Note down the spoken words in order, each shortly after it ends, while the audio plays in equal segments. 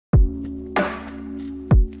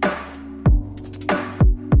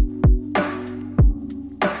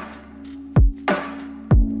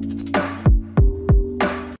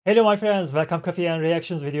Hello my friends, welcome Coffee and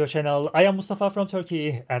Reactions video channel. I am Mustafa from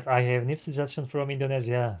Turkey and I have new suggestion from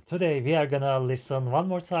Indonesia. Today we are gonna listen one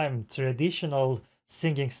more time traditional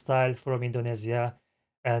singing style from Indonesia.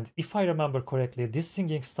 And if I remember correctly, this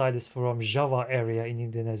singing style is from Java area in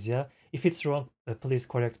Indonesia. If it's wrong, please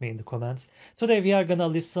correct me in the comments. Today we are gonna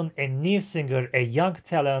listen a new singer, a young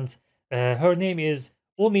talent. Her name is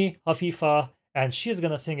Umi Hafifah and she's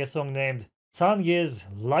gonna sing a song named TANGIS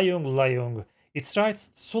LAYUNG-LAYUNG. It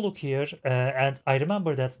writes Suluk here, and I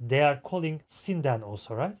remember that they are calling Sinden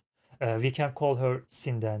also, right? We can call her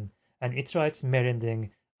Sinden. And it writes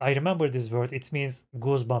Merinding. I remember this word, it means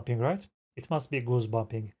goosebumping, right? It must be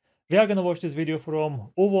goosebumping. We are gonna watch this video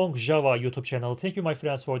from Owong Java YouTube channel. Thank you, my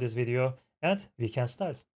friends, for this video, and we can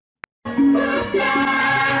start.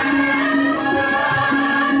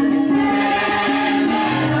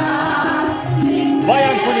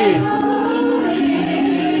 Bayan Kulit!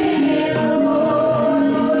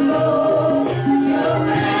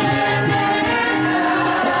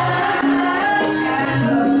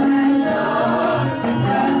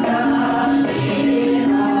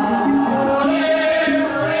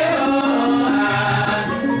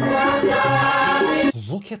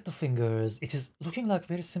 Look at the fingers. It is looking like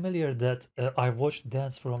very similar that I watched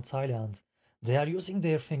dance from Thailand. They are using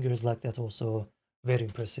their fingers like that also. Very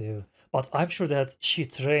impressive. But I'm sure that she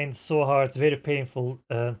trained so hard, very painful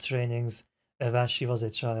trainings when she was a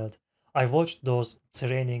child. I watched those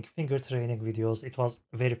finger training videos. It was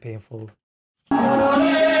very painful.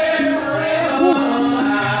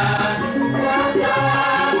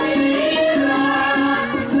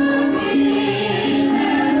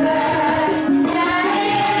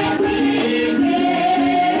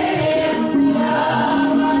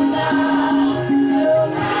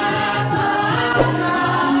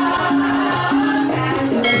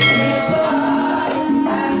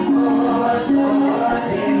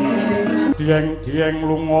 Dieng-dieng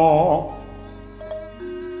lunga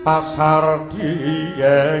pasar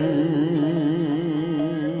dieng.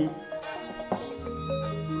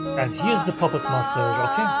 And here's the puppet master,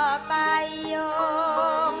 okay?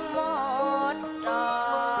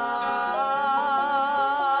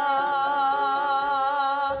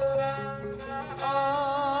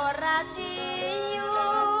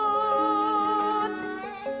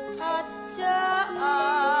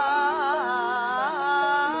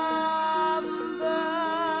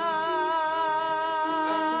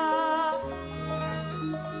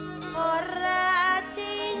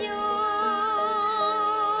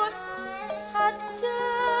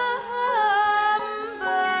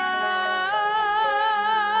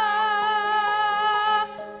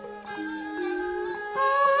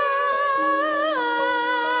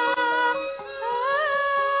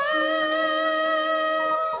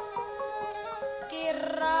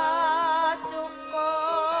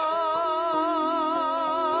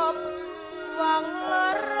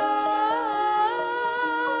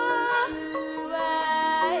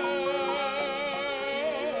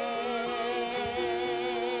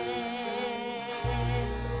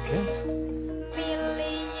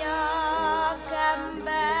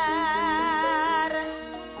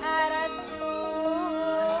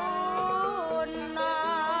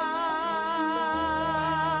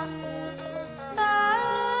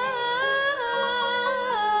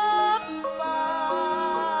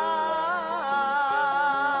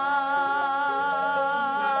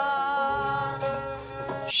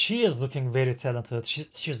 She is looking very talented.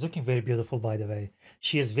 She's looking very beautiful, by the way.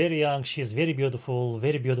 She is very young. She is very beautiful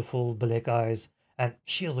black eyes, and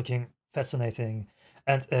she is looking fascinating.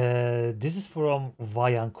 And this is from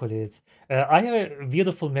Wayang Kulit. I have a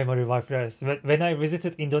beautiful memory, my friends. When I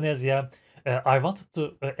visited Indonesia, I wanted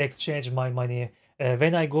to exchange my money.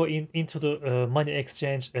 When I go into the money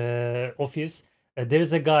exchange office, there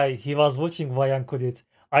is a guy. He was watching Wayang Kulit.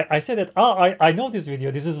 I said that, I know this video.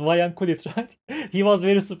 This is Wayang Kulit, right? He was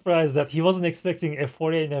very surprised that he wasn't expecting a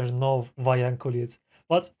foreigner know Wayang Kulit.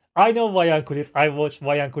 But I know Wayang Kulit. I watched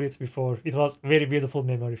Wayang Kulit before. It was very beautiful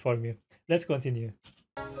memory for me. Let's continue.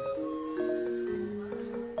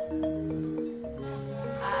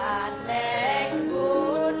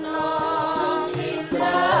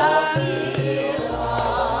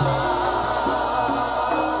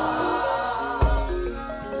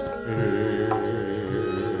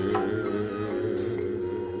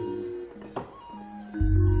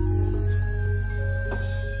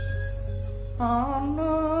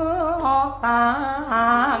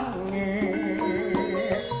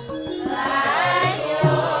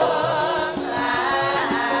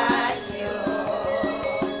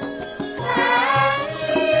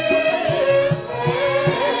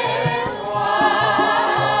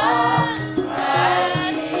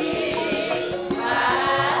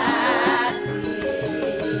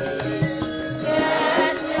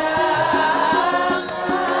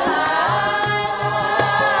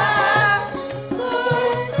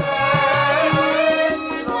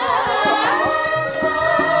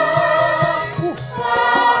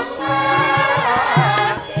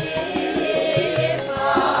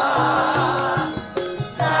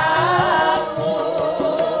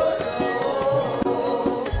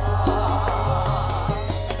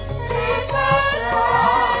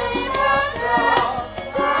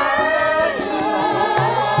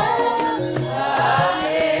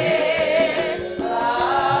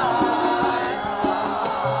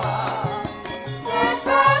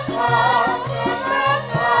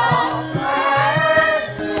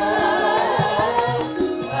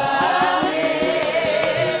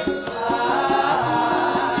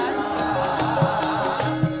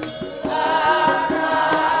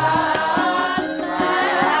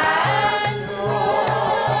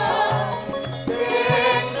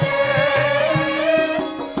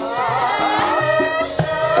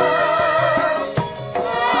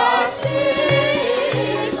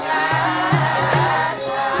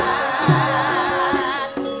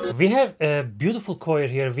 beautiful choir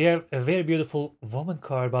here. We have a very beautiful woman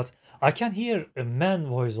choir, but I can hear a man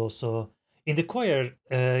voice also. In the choir,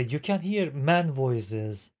 you can hear man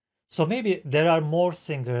voices. So maybe there are more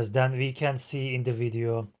singers than we can see in the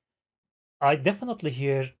video. I definitely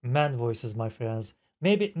hear man voices, my friends.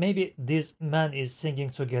 Maybe this man is singing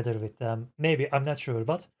together with them. Maybe, I'm not sure,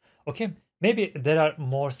 but okay. Maybe there are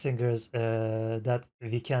more singers that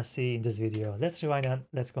we can see in this video. Let's rewind and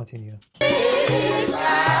let's continue.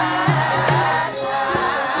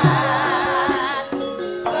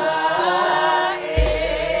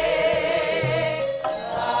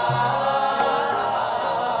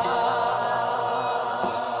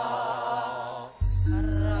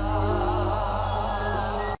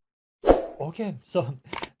 Okay, so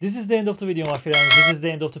this is the end of the video, my friends. This is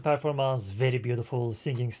the end of the performance. Very beautiful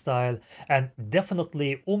singing style, and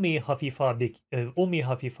definitely Umi Hafifah, Umi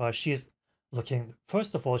Hafifah. She's looking.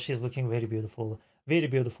 First of all, she's looking very beautiful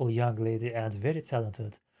young lady, and very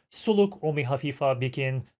talented. Suluk Umi Hafifah,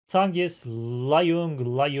 Bikin, Tangis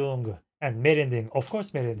Layung-layung, and Merinding. Of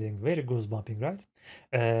course, Merinding. Very goosebumping, right?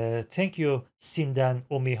 Thank you, Sindan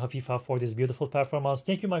Umi Hafifah, for this beautiful performance.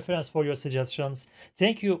 Thank you, my friends, for your suggestions.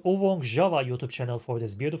 Thank you, Uvong Java YouTube channel, for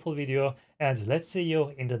this beautiful video. And let's see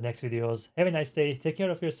you in the next videos. Have a nice day. Take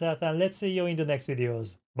care of yourself, and let's see you in the next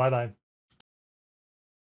videos. Bye bye.